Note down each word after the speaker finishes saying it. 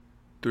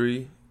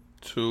3,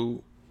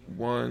 2,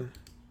 1.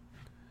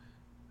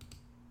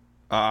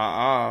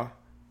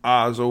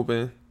 Eyes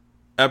open.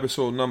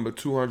 Episode number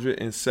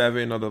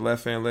 207 of the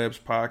Left Hand Labs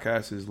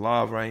podcast is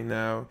live right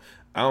now.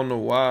 I don't know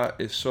why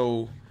it's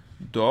so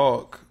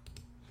dark.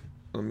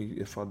 Let me,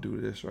 if I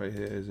do this right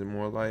here, is it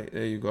more light?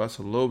 There you go. That's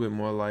a little bit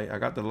more light. I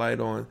got the light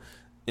on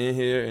in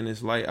here and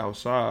it's light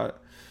outside,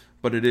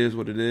 but it is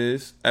what it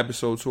is.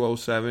 Episode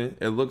 207.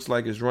 It looks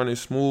like it's running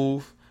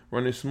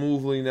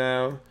smoothly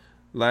now.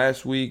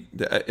 Last week,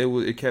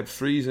 it kept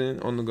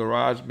freezing on the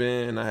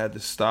GarageBand, and I had to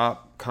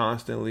stop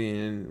constantly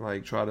and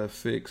like try to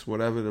fix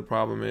whatever the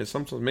problem is.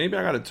 Sometimes maybe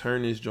I got to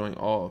turn this joint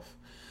off.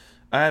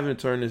 I haven't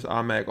turned this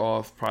iMac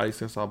off probably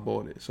since I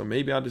bought it, so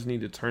maybe I just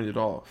need to turn it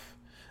off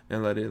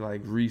and let it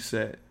like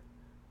reset.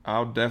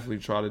 I'll definitely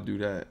try to do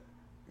that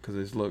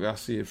because I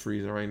see it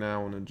freezing right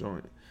now on the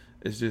joint.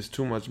 It's just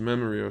too much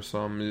memory or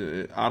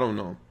something. I don't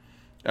know.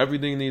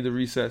 Everything needs to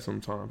reset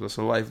sometimes. That's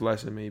a life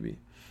lesson maybe.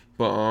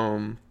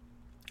 But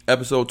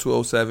episode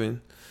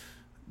 207,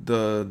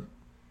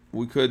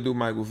 we could do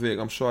Michael Vick.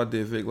 I'm sure I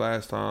did Vick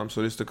last time.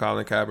 So this is the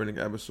Colin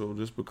Kaepernick episode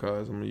just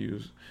because I'm going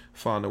to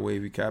find a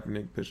wavy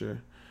Kaepernick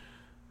picture.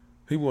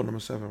 He wore number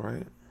 7,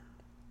 right?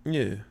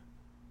 Yeah.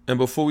 And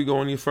before we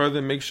go any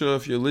further, make sure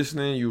if you're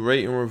listening, you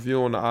rate and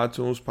review on the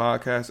iTunes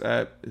podcast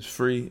app. It's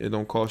free. It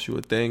don't cost you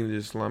a thing.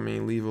 Just,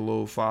 leave a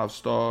little 5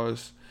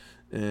 stars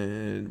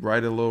and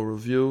write a little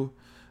review.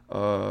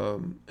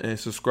 And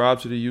subscribe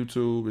to the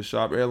YouTube. It's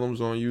Shop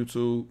Heirlooms on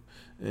YouTube.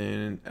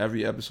 And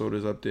every episode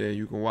is up there.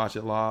 You can watch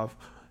it live.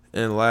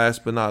 And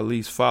last but not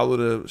least, follow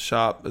the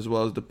shop as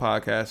well as the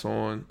podcast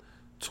on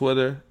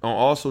Twitter, on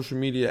all social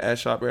media at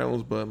Shop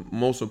Heirlooms, but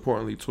most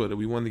importantly, Twitter.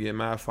 We want to get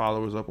mad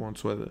followers up on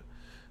Twitter.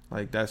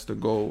 Like, that's the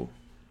goal.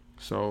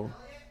 So,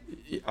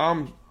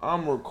 I'm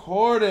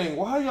recording.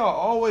 Why y'all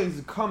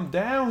always come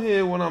down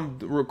here when I'm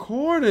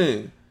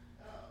recording?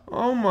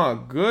 Oh, my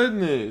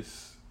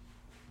goodness.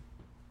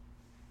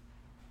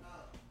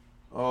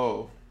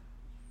 Oh,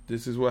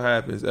 this is what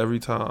happens every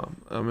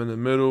time. I'm in the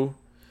middle,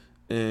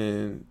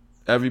 and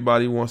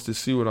everybody wants to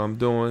see what I'm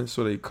doing,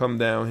 so they come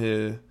down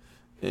here,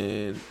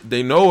 and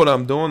they know what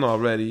I'm doing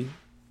already,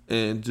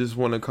 and just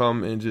want to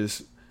come and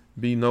just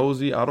be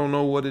nosy. I don't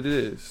know what it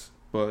is,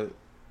 but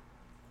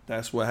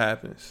that's what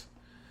happens.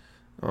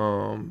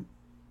 And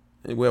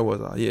where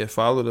was I? Yeah,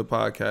 follow the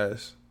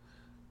podcast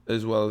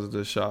as well as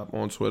the shop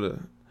on Twitter.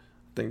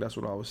 I think that's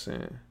what I was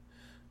saying.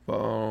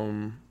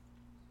 But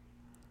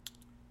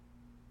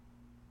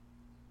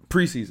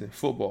preseason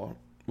football.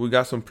 We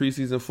got some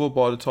preseason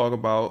football to talk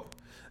about.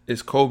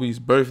 It's Kobe's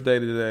birthday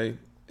today,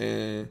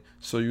 and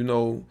so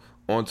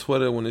on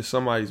Twitter when it's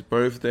somebody's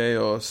birthday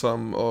or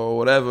something or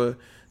whatever,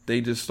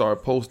 they just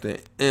start posting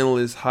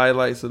endless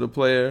highlights of the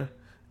player.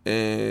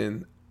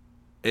 And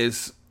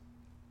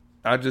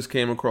I just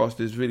came across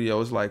this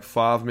video. It's like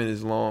 5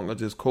 minutes long of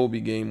just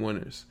Kobe game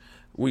winners.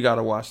 We got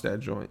to watch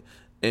that joint.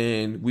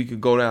 And we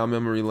could go down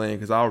memory lane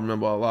because I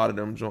remember a lot of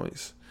them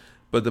joints.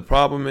 But the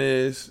problem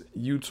is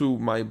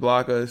YouTube might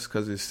block us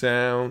because it's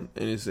sound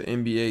and it's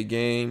an NBA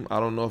game. I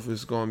don't know if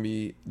that's going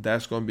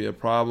to be a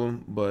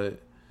problem,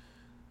 but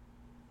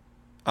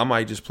I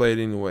might just play it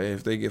anyway.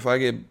 If I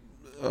get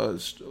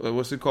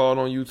what's it called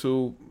on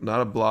YouTube? Not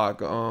a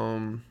block.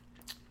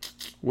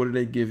 What do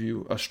they give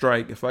you? A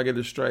strike. If I get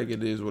a strike,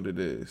 it is what it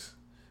is.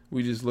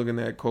 We just looking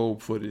at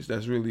cold footage.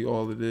 That's really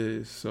all it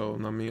is. So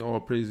all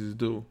praises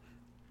due.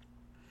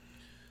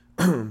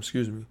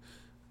 Excuse me.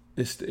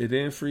 It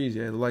didn't freeze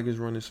yet. Like it's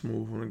running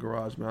smooth on the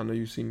garage, man. I know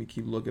you see me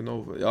keep looking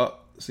over.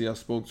 See, I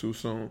spoke too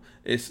soon.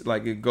 It's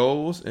like it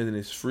goes and then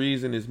it's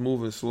freezing. It's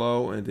moving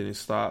slow and then it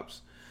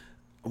stops.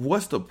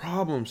 What's the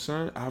problem,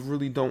 son? I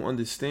really don't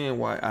understand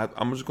why.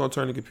 I'm just gonna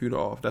turn the computer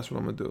off. That's what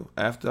I'm gonna do.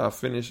 After I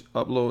finish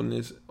uploading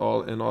this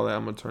all that,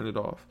 I'm gonna turn it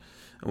off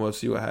and we'll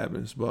see what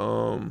happens.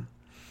 But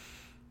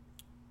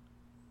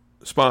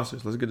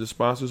sponsors. Let's get the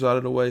sponsors out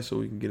of the way so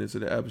we can get into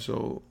the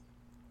episode.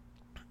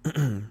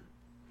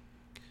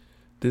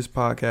 This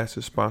podcast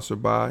is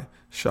sponsored by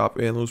Shop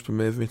Heirlooms,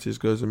 Premier Vintage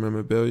Goods and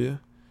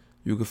Memorabilia.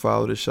 You can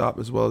follow the shop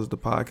as well as the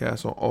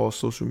podcast on all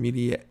social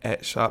media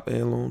at Shop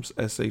Heirlooms,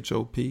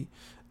 ShopHeirlooms.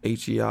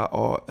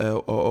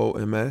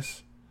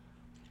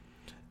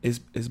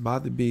 It's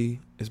about to be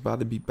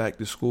back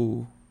to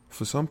school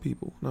for some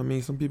people.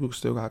 Some people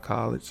still got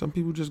college. Some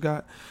people just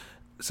got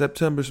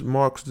September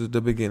marks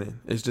the beginning.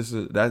 It's just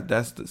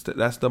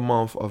that's the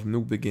month of new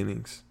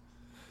beginnings.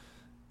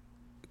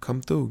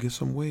 Come through, get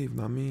some wave.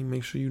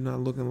 Make sure you're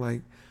not looking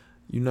like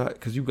you're not,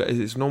 because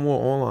it's no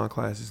more online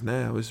classes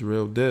now. It's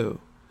real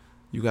deal.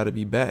 You got to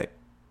be back.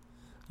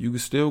 You can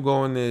still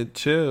go in there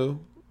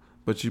chill,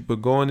 but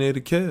go in there to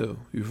kill.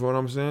 You feel what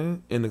I'm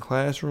saying? In the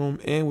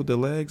classroom and with the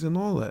legs and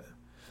all that.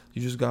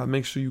 You just got to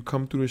make sure you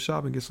come through the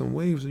shop and get some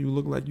waves so you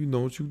look like you know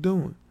what you're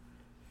doing.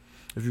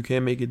 If you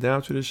can't make it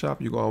down to the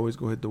shop, you can always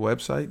go hit the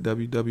website,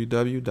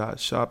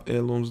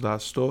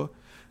 www.shopheirlooms.store.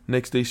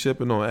 Next day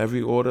shipping on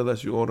every order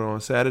unless you order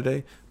on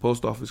Saturday.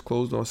 Post office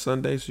closed on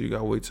Sunday, so you got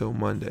to wait till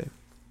Monday.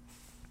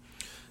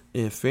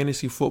 And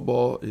fantasy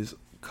football is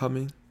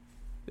coming.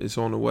 It's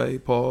on the way.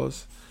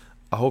 Pause.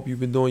 I hope you've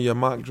been doing your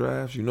mock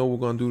drafts. You know we're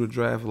gonna do the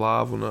draft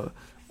live on a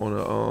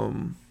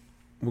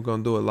we're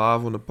gonna do it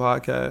live on the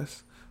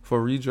podcast for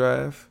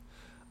redraft.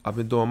 I've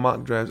been doing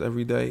mock drafts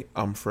every day.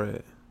 I'm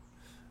Fred.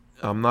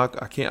 I'm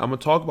gonna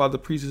talk about the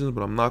preseason,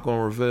 but I'm not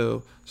gonna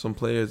reveal some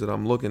players that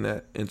I'm looking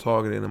at and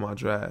targeting in my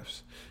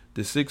drafts.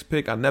 The 6th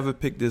pick, I never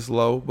picked this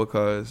low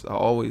because I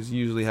always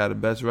usually had the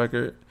best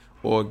record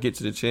or get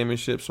to the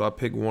championship, so I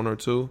pick 1 or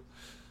 2.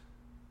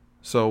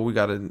 So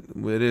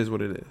it is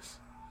what it is.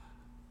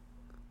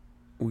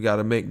 We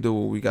gotta make do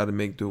what we gotta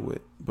make do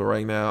with. But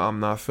right now, I'm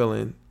not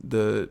feeling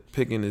the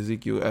picking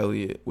Ezekiel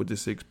Elliott with the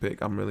 6th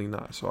pick. I'm really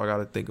not. So I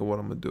gotta think of what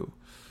I'm gonna do.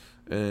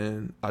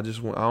 And I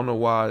don't know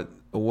why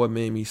or what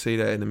made me say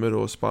that in the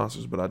middle of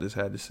sponsors, but I just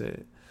had to say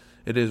it.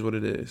 It is what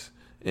it is.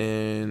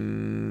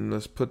 And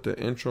let's put the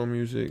intro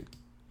music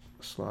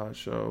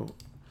slideshow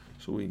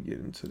so we can get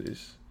into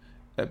this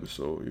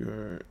episode. You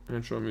heard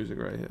intro music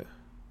right here.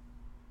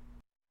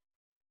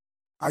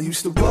 I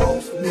used to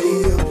roll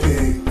me a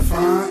big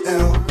fine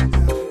L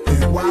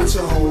and watch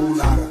a whole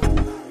lot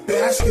of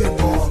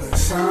basketball and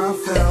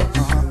Seinfeld.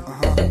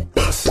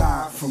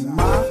 Aside from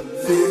my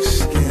fish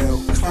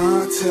scale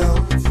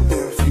clientele,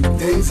 there are a few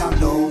things I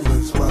know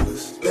as well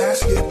as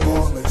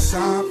basketball and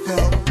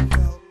Seinfeld.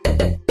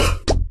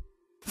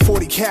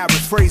 40 carat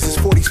phrases,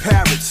 40's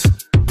parrots.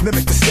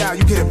 Mimic the style,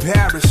 you get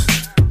embarrassed.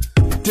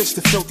 Ditch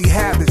the filthy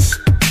habits.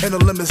 In a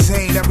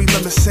limousine, every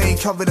limousine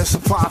covered in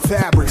supply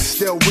fabrics.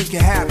 Still wreaking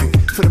havoc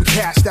for them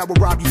cash that will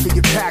rob you for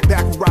your pack.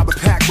 Back when Robert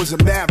Pack was a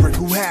maverick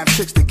who had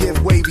chicks to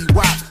give wavy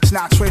wop. It's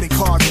not trading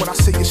cards when I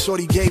say your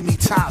shorty gave me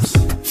tops.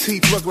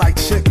 Teeth look like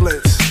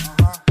chiclets,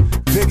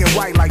 big and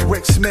white like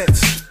Rick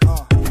Smith's.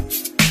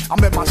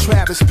 I'm at my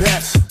Travis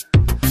best.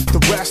 The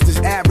rest is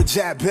average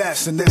at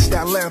best, and this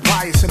that land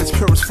bias in its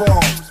purest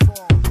form.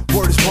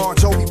 Word is Bon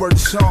Jovi, word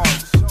is song.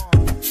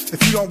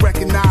 If you don't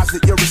recognize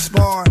it, you'll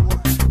respond.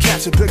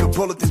 Catch a bigger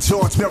bullet than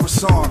George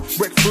Marathon.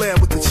 Ric Flair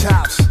with the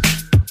chops,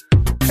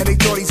 and they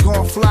thought he's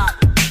gonna flop.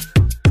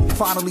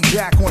 Finally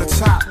back on the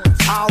top.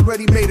 I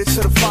already made it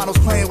to the finals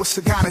playing with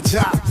Sagana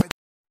Job.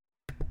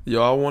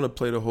 Yo, I want to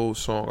play the whole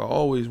song. I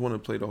always want to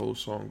play the whole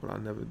song, but I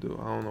never do.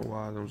 I don't know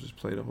why I don't just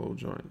play the whole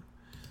joint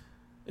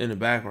in the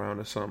background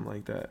or something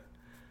like that.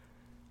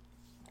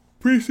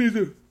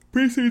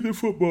 Preseason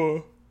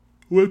football.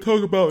 We'll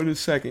talk about in a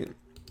second.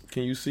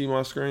 Can you see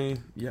my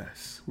screen?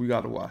 Yes. We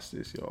got to watch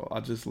this, y'all.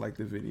 I just like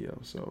the video,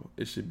 so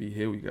it should be,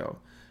 here we go.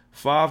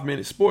 5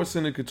 minutes. Sports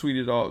Center could tweet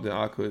it off, then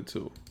I could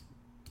too.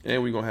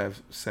 And we're going to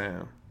have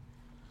sound.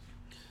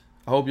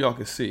 I hope y'all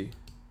can see.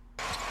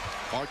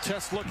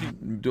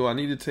 Do I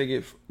need to take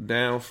it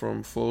down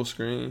from full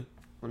screen?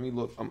 Let me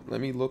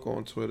look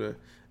on Twitter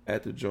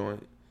at the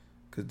joint,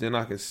 because then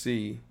I can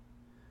see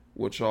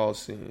what y'all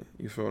seeing.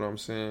 You feel what I'm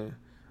saying?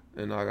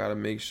 And I got to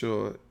make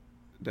sure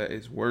that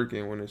it's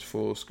working when it's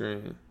full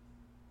screen.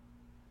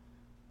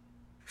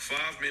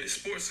 5 minutes.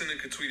 Sports Center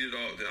could tweet it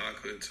off, then I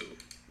could too.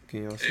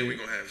 Can y'all see? And we're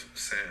going to have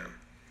sound.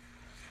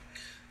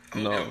 I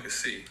hope y'all can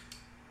see.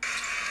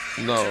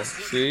 No,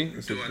 see?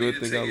 It's a good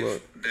thing I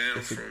look.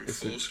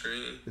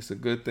 It's a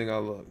good thing I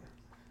look.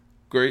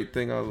 Great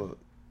thing I look.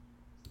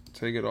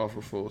 Take it off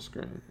of full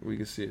screen. We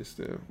can see it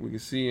still. We can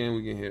see and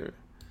we can hear it.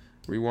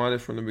 Rewind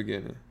it from the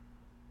beginning.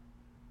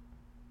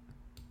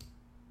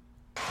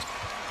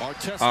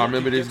 I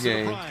remember this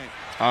game.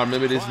 I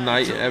remember this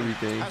night and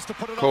everything.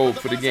 Cold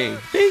for the game.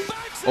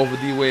 Over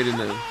D Wade and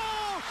them.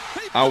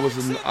 I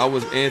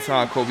was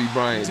anti Kobe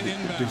Bryant.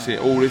 They said,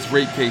 "Oh, this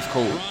rape case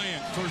cold."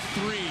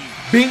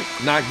 Bink,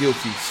 not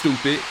guilty.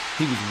 Stupid.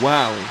 He was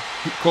wilding.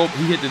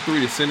 He hit the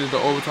 3 to send it to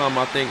overtime,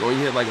 I think, or he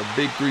hit like a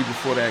big 3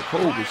 before that.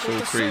 Kobe was so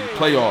crazy.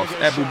 Playoffs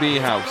at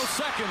Boudin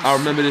House. I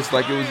remember this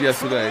like it was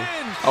yesterday.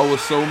 I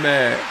was so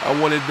mad. I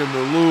wanted them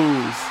to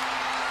lose.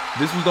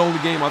 This was the only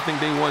game I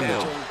think they won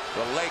though.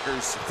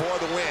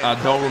 I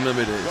don't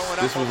remember this.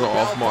 This was an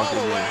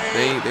off-market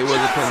game. They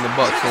wasn't putting the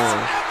Bucks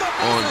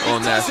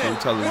on national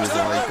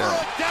television like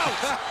that.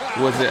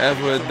 Was there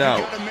ever a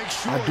doubt?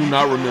 I do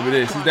not remember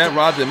this. Is that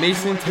Roger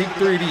Mason? Take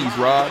 3 of these,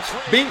 Raj.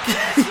 Bink.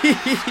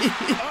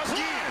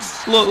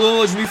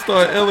 look, we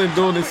start Ellen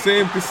doing the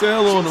Sam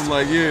Cassell on him.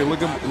 Like, yeah,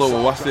 look at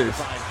Lower. Watch this.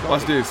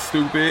 Watch this,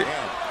 stupid.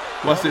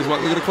 Watch this.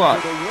 Look at the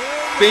clock.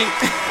 Bink.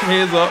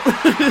 Hands up.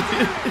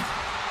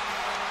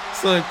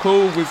 Son,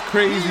 Cole was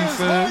crazy,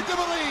 son.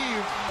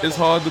 It's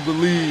hard to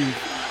believe.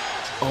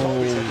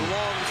 Oh,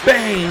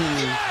 bang!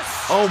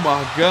 Oh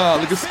my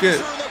God! Look at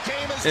Skip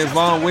and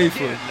Von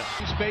Wafer.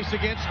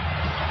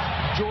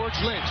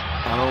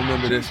 I don't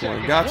remember this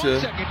one. Gotcha.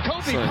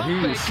 Son, he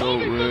was so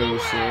real,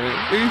 son.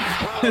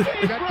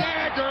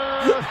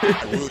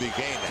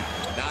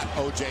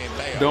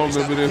 Don't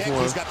remember this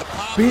one.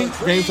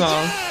 Bink, game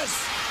time.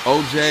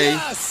 OJ,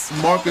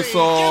 Marcus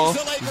All,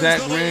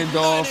 Zach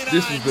Randolph.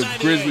 This was the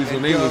Grizzlies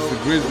when they was the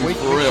Grizzlies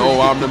for real. Oh,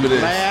 I remember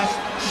this.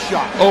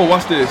 Oh,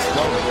 watch this.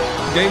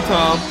 Game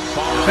time.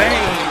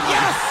 Bang!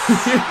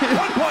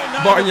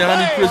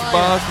 Bargnani, Chris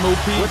Bosh, Mo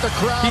Pete.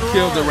 He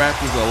killed the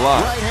Raptors a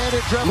lot.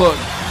 Look,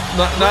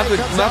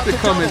 not to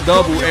come and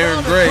double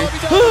Aaron Gray.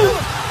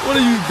 What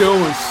are you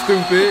doing,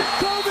 stupid?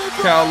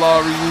 Kyle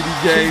Lowry, Rudy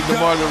Gay,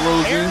 DeMar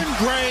DeRozan.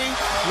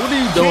 What are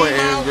you doing,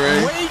 Aaron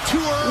Gray?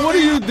 What are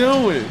you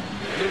doing?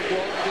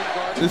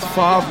 It's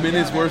 5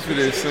 minutes worth of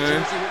this,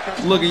 son.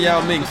 Look at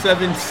Yao Ming,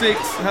 7'6".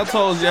 How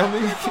tall is Yao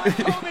Ming?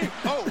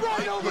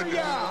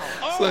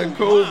 Son,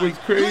 Kobe was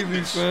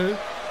crazy, son.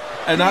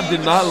 And I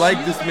did not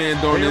like this man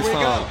during this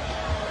time.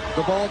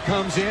 The ball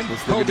comes in.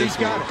 Let's look at this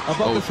one.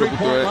 Oh, triple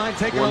threat.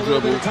 One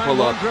dribble,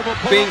 pull up.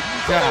 Bink.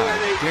 God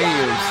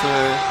damn,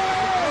 son.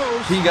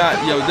 He got,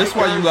 this is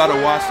why you gotta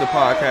watch the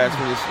podcast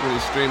when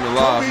it's streaming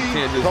live. You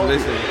can't just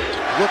listen.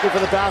 Looking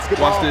for the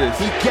basketball. Watch this.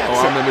 Oh,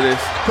 I remember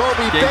this.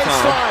 Kobe Game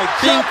time.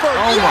 Bink.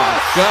 Oh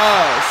my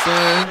God,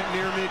 son.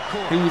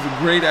 He was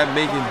great at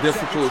making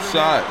difficult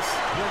shots.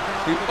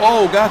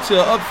 Got you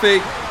up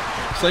fake.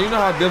 So you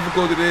know how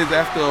difficult it is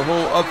after a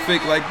whole up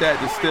fake like that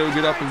to still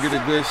get up and get a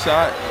good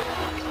shot.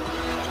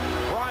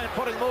 Bryant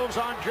putting moves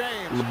on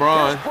James.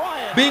 LeBron.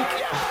 Bink.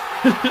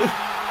 He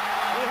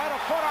had a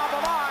foot on the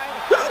line.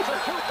 It's a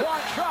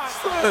two-point shot.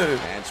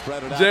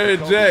 Son.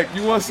 Jared Jack,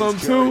 you want some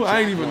too?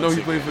 I didn't even know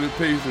he played for the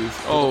Pacers.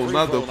 Oh,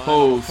 not the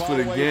pose for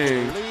the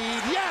game.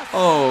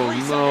 Oh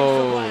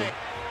no.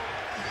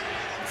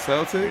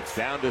 Celtics?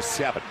 Down to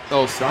 7.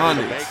 Oh,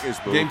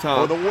 Sonics. Game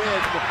time. For the win.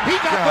 He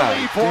got God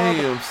the lead for damn,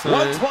 him.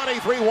 son.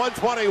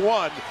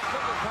 123-121.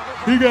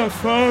 He got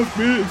 5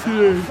 minutes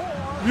today.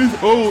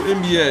 This old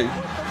NBA.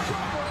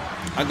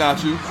 I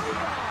got you.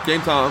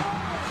 Game time.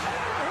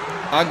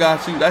 I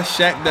got you. That's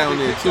Shaq down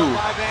there, too.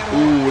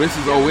 Ooh, this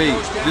is 08.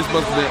 This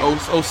must have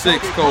been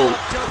 06 Cole.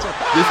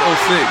 This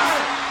 06.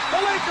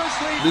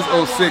 This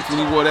 06 when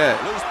he wore that.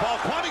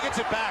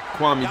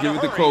 Kwame, give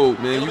it the code,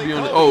 man. You be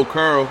on the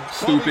Curl,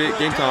 stupid.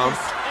 Game time,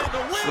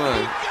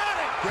 son.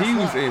 He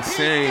was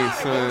insane,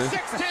 son.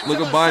 Look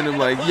at behind him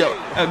like,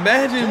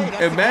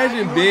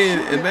 imagine being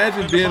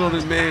on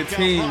this man's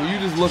team. You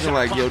just looking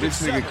like,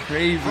 this nigga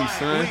crazy,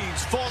 son.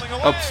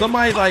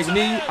 Somebody like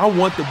me, I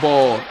want the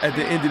ball at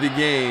the end of the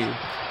game.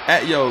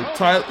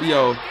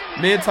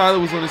 Me and Tyler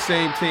was on the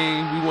same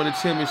team. We won a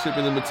championship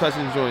in the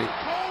McTouchin joint.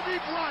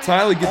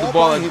 Tyler get the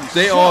ball.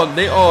 They all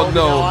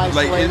know.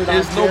 Like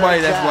it's nobody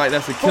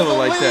that's a killer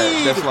like that.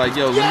 That's like,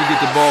 let me get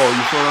the ball.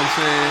 You feel what I'm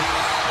saying?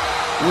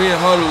 We in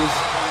huddles.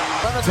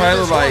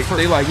 Tyler give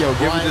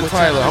it to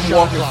Tyler. I'm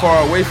walking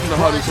far away from the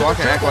huddle so I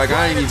can act like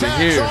I ain't even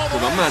here.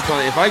 Cause I'm not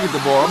trying. If I get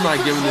the ball, I'm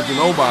not giving it to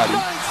nobody.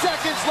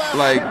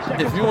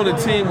 Like if you on a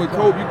team with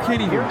Kobe, you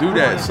can't even do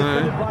that,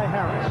 son.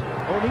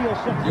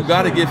 You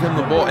gotta give him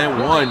the ball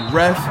and one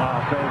ref.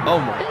 Oh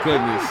my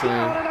goodness,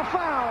 son.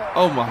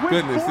 Oh my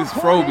goodness, this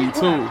Froby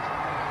too.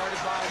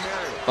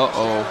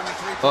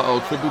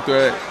 Triple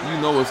threat.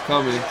 You know what's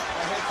coming.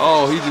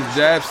 Oh, he just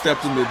jab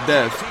stepped him to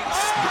death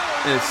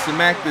and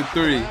smacked the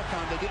 3.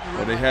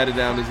 But they had it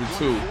down as a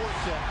 2.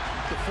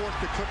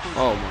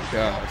 Oh my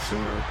gosh,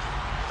 son.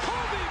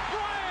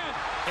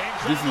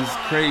 This is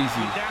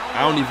crazy.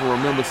 I don't even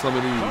remember some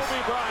of these.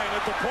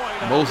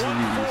 Most of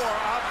these.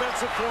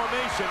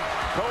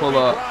 Pull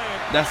up.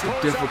 That's a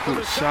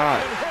difficult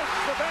shot.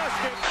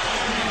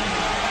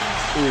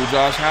 Ooh,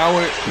 Josh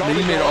Howard,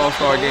 he made an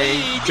all-star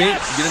game. Bink,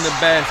 get in the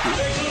basket.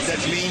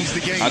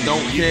 I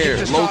don't care.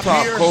 Low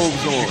top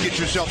Cove's on.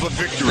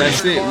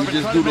 That's it. We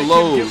just do the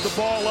lows.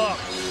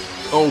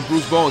 Oh,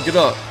 Bruce Bowen, get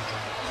up.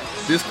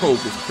 This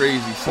Cove is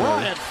crazy,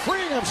 son.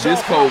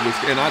 This Cove is,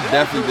 and I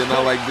definitely did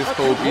not like this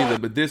Cove either.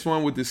 But this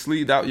one with the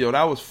sleeve out,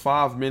 that was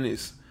 5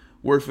 minutes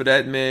worth of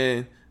that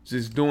man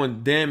just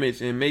doing damage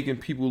and making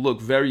people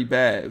look very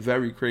bad,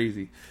 very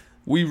crazy.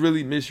 We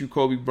really miss you,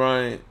 Kobe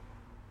Bryant.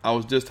 I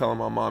was just telling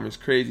my mom, it's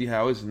crazy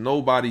how it's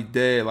nobody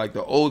dead. Like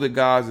the older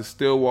guys are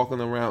still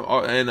walking around,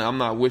 and I'm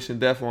not wishing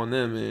death on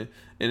them, man.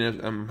 And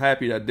I'm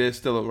happy that they're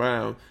still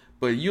around.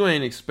 But you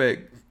ain't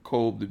expect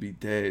Kobe to be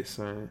dead,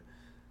 son.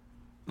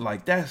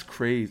 Like that's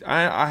crazy.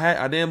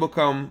 I didn't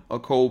become a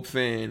Kobe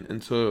fan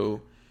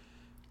until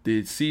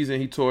the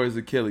season he tore his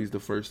Achilles the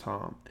first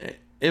time.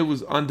 It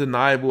was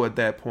undeniable at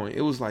that point.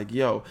 It was like,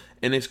 and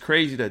it's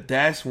crazy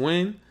that's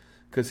when,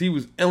 because he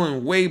was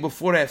illin' way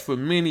before that for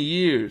many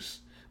years.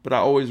 But I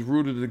always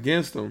rooted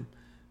against him,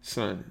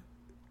 son.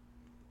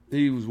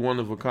 He was one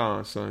of a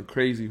kind, son.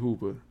 Crazy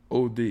hooper.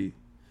 OD.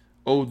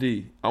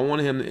 I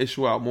wanted him to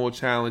issue out more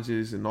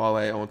challenges and all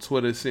that on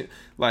Twitter.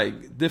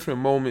 Like, different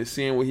moments,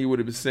 seeing what he would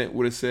have said.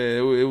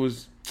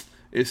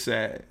 It's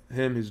sad.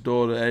 Him, his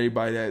daughter,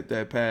 everybody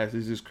that passed.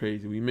 It's just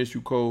crazy. We miss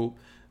you, Kobe.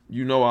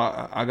 You know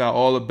I got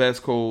all the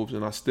best Cobes,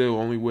 and I still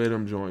only wear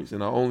them joints.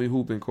 And I only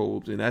hoop in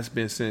Cobes. And that's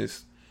been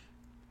since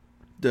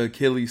the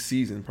Achilles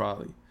season,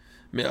 probably.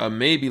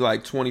 Maybe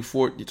like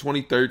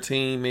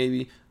 2013,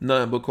 maybe.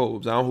 Nothing but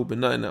Cobes. I don't hoop in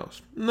nothing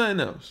else.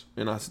 Nothing else.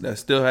 And that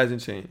still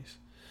hasn't changed.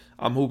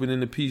 I'm hooping in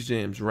the Peace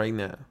Jams right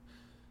now.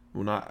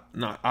 Well,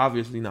 not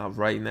obviously not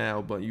right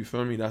now, but you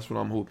feel me? That's what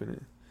I'm hooping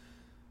in.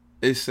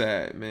 It's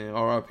sad, man.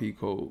 R.I.P.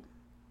 Kobe.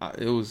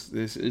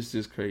 It's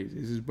just crazy.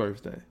 It's his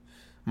birthday.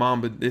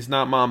 It's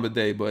not Mamba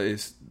Day, but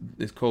it's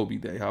Kobe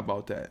Day. How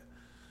about that?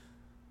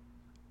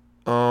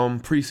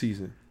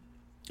 Preseason.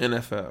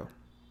 NFL.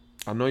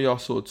 I know y'all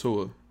saw a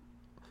tour.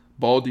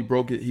 Baldy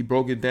broke it. He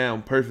broke it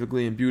down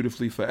perfectly and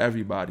beautifully for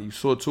everybody. You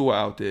saw Tua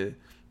out there.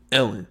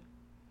 Ellen.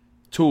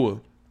 Tua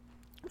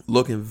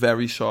looking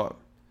very sharp.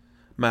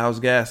 Myles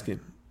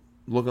Gaskin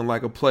looking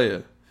like a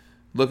player.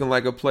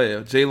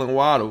 Jalen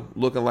Waddle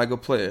looking like a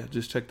player.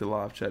 Just check the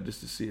live chat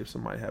just to see if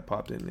somebody had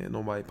popped in there.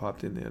 Nobody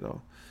popped in there,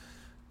 though.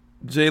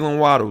 Jalen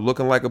Waddle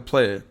looking like a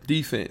player.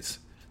 Defense.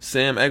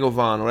 Sam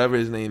Egovan, whatever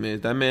his name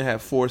is. That man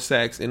had 4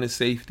 sacks and a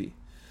safety.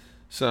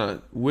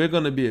 Son, we're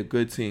going to be a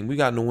good team. We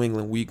got New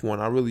England week 1.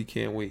 I really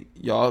can't wait.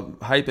 Y'all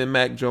hyping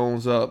Mac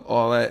Jones up,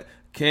 all that.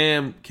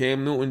 Cam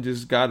Newton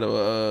just got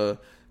a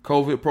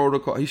COVID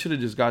protocol. He should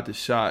have just got the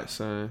shot,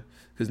 son.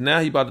 Because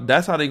now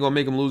that's how they going to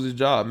make him lose his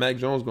job. Mac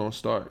Jones going to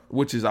start,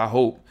 which is, I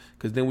hope.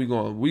 Because then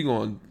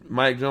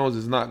Mike Jones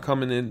is not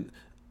coming in.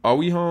 Are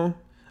we home?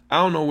 I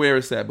don't know where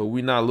it's at, but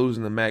we're not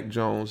losing to Mac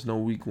Jones no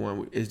week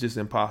 1. It's just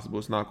impossible.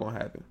 It's not going to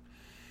happen.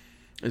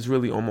 It's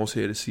really almost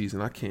here this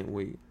season. I can't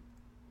wait.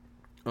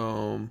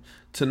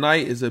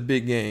 Tonight is a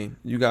big game.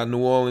 You got New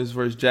Orleans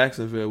versus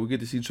Jacksonville. We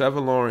get to see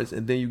Trevor Lawrence,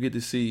 and then you get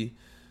to see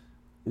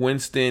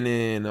Winston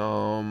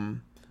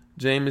and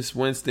Jameis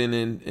Winston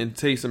and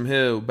Taysom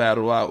Hill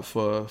battle out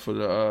for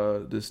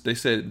the they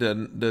said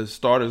the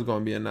starter's going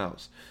to be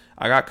announced.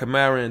 I got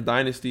Kamara in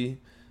Dynasty.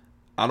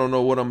 I don't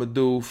know what I'm going to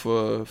do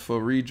for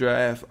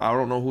redraft. I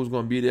don't know who's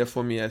going to be there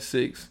for me at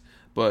 6,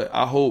 but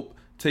I hope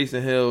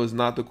Taysom Hill is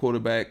not the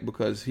quarterback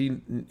because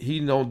he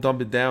don't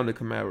dump it down to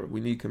Kamara.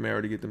 We need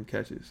Kamara to get them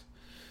catches.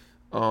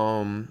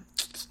 Who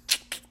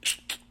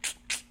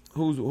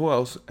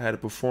else had a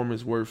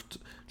performance worth?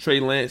 Trey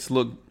Lance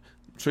looked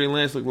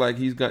like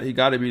he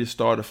got to be the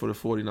starter for the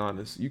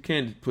 49ers. You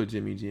can't put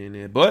Jimmy G in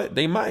there, but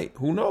they might.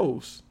 Who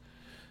knows?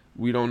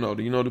 We don't know.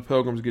 You know the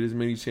Pilgrims get as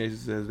many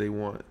chances as they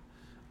want.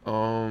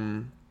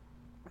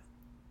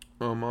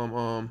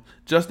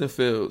 Justin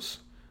Fields.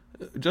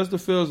 Justin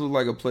Fields looks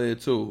like a player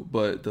too,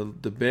 but the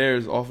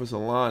Bears offensive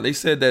line, they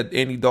said that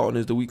Andy Dalton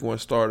is the week 1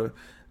 starter.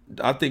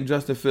 I think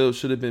Justin Fields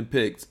should have been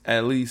picked.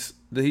 At least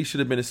he should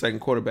have been a second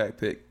quarterback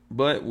pick.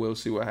 But we'll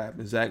see what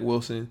happens. Zach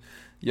Wilson,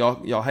 y'all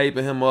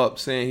hyping him up,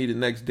 saying he the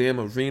next Dan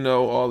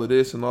Marino, all of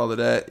this and all of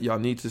that. Y'all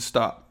need to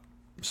stop.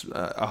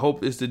 I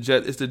hope it's the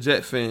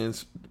Jet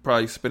fans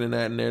probably spinning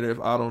that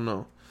narrative. I don't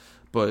know,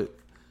 but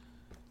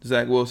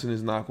Zach Wilson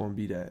is not going to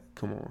be that.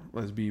 Come on,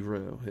 let's be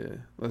real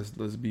here.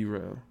 Let's be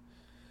real.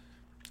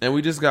 And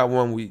we just got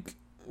 1 week.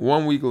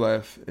 1 week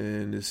left,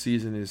 and the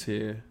season is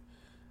here.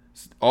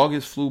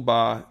 August flew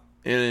by,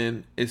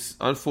 and it's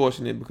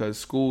unfortunate because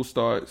school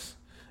starts,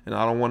 and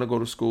I don't want to go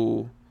to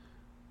school.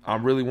 I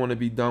really want to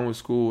be done with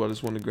school. I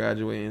just want to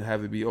graduate and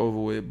have it be over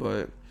with,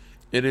 but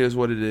it is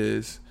what it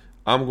is.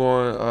 I'm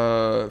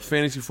going,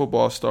 fantasy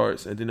football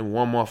starts, and then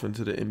 1 month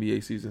into the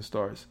NBA season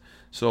starts.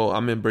 So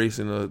I'm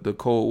embracing the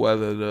cold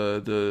weather,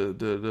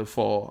 the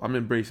fall. I'm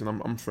embracing.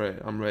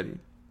 I'm ready.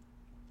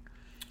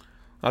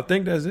 I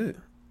think that's it.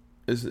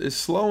 It's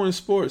slow in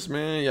sports,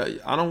 man.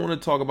 I don't want to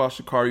talk about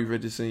Sha'Carri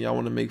Richardson. Y'all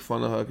want to make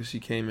fun of her because she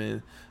came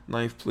in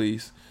 9th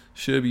place.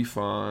 Should be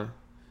fine.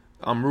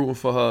 I'm rooting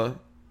for her,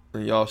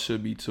 and y'all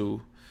should be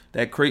too.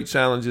 That crate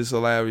challenge is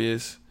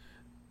hilarious.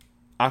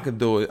 I could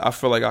do it. I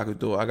feel like I could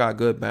do it. I got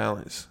good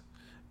balance.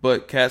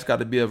 But cats got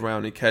to be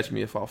around and catch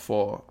me if I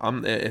fall.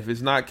 If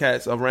it's not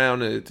cats around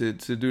to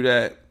do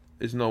that,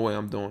 there's no way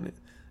I'm doing it.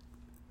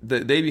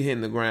 They be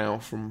hitting the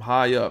ground from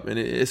high up, and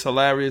it's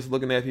hilarious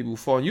looking at people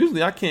fall.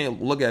 Usually I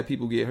can't look at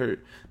people get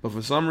hurt, but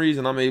for some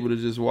reason I'm able to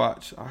just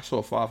watch. I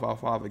saw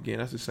 555 again.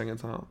 That's the second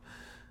time.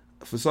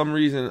 For some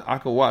reason I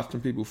can watch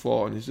some people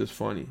fall, and it's just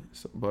funny.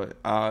 But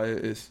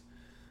it's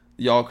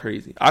y'all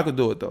crazy. I could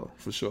do it though,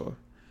 for sure.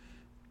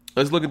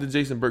 Let's look at the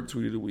Jason Burke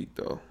tweet of the week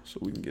though, so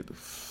we can get the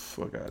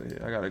fuck out of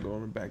here. I gotta go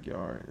in the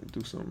backyard and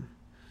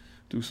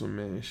do some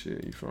man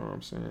shit. You feel what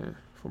I'm saying?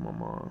 For my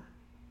mom.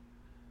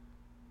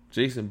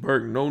 Jason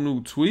Burke, no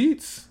new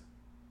tweets?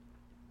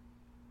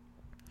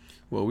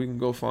 Well, we can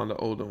go find the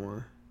older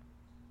one.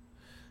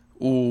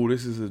 Ooh,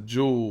 this is a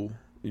jewel.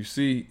 You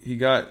see, he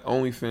got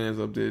OnlyFans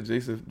up there.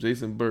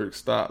 Jason Burke,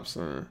 stop,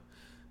 son.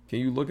 Can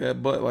you look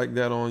at butt like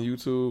that on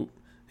YouTube?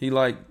 He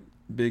like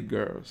big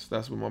girls.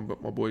 That's what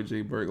my boy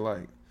Jay Burke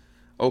like.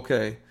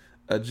 Okay,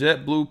 a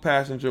JetBlue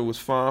passenger was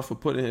fined for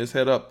putting his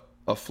head up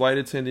a flight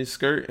attendant's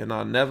skirt, and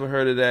I never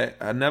heard of that.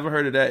 I never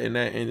heard of that in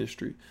that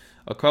industry.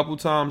 A couple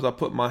times I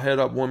put my head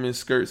up women's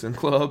skirts in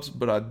clubs,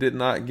 but I did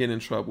not get in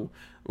trouble.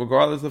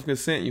 Regardless of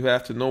consent, you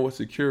have to know what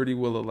security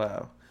will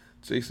allow.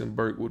 Jason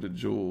Burke with a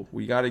jewel.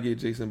 We got to get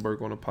Jason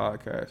Burke on the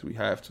podcast. We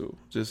have to.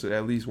 Just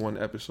at least one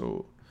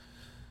episode.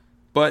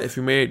 But if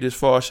you made it this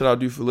far, shout out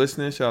to you for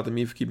listening. Shout out to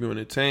me for keeping you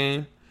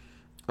entertained.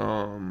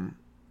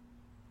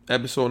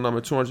 Episode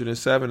number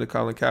 207, the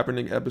Colin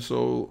Kaepernick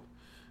episode.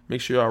 Make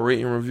sure y'all rate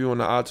and review on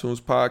the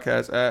iTunes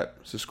podcast app.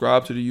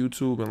 Subscribe to the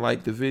YouTube and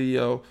like the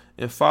video.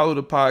 And follow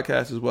the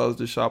podcast as well as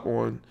the shop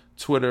on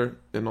Twitter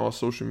and all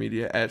social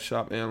media at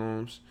Shop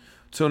Heirlooms.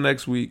 Till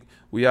next week,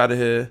 we out of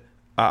here.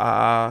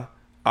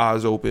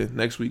 Eyes open.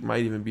 Next week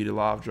might even be the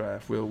live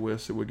draft. We'll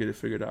get it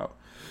figured out.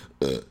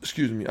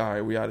 Excuse me. All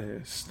right, we out of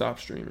here. Stop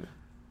streaming.